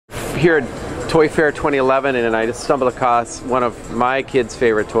here at Toy Fair 2011, and I just stumbled across one of my kids'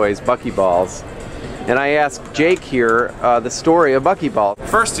 favorite toys, Buckyballs. And I asked Jake here the story of Buckyball.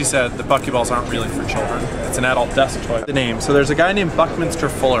 First he said that Buckyballs aren't really for children. It's an adult desk toy. The name. So there's a guy named Buckminster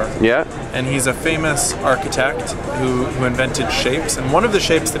Fuller. Yeah. And he's a famous architect who invented shapes. And one of the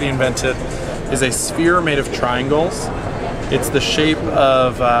shapes that he invented is a sphere made of triangles. It's the shape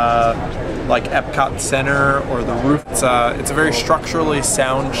of like Epcot Center or the roof. It's a very structurally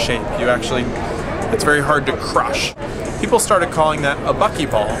sound shape. It's very hard to crush. People started calling that a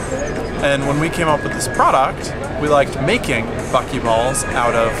Buckyball. And when we came up with this product, we liked making Buckyballs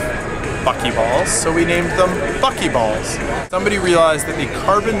out of Buckyballs, so we named them Buckyballs. Somebody realized that the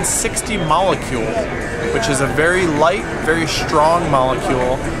carbon-60 molecule, which is a very light, very strong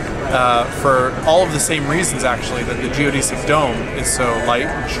molecule, for all of the same reasons actually that the geodesic dome is so light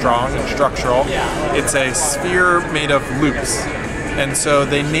and strong and structural. It's a sphere made of loops. And so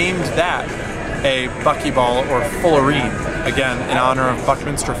they named that a Buckyball or Fullerene, again in honor of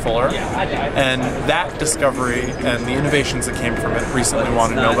Buckminster Fuller. And that discovery and the innovations that came from it recently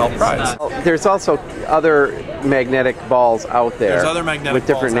won a Nobel Prize. There's also other magnetic balls out there. There's other magnetic with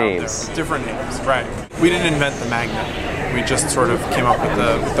different balls names. Out there. Different names, right. We didn't invent the magnet. We just sort of came up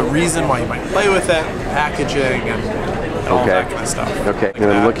with the reason why you might play with it, packaging, and all that kind of stuff. Okay, like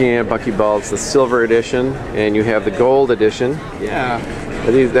and I'm looking at Buckyballs, the silver edition, and you have the gold edition. Yeah.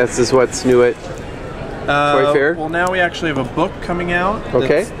 That's just what's new at Toy Fair? Well, now we actually have a book coming out.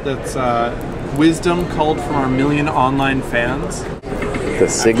 Okay. That's wisdom culled from our million online fans. The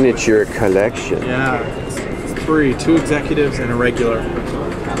signature collection. Yeah. It's 2 executives and a regular.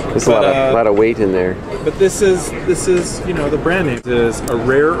 There's a lot of weight in there. But this is you know, the brand name. It is a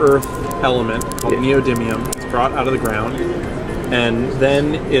rare earth element called Neodymium. It's brought out of the ground, and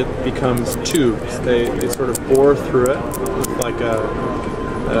then it becomes tubes. They sort of bore through it with like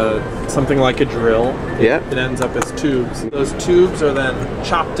something like a drill. It ends up as tubes. Those tubes are then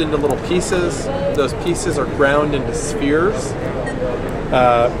chopped into little pieces. Those pieces are ground into spheres.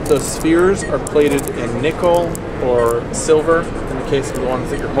 Those spheres are plated in nickel or silver in the case of the ones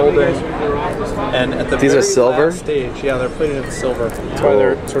that you're holding. And at the These are silver? last stage, yeah, they're plated in silver. That's why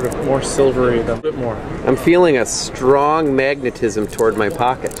they're sort of more silvery than a bit more. I'm feeling a strong magnetism toward my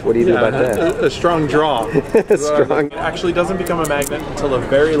pocket. What do you do about that? A strong draw. Strong. It actually doesn't become a magnet until the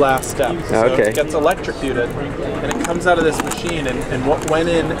very last step. So it gets electrocuted, and it comes out of this machine, and what went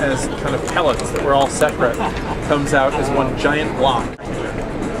in as kind of pellets that were all separate comes out as one giant block.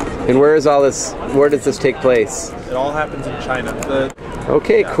 And where is all this? Where does this take place? It all happens in China.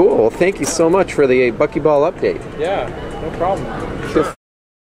 Okay, cool. Thank you so much for the Buckyball update. Yeah, no problem.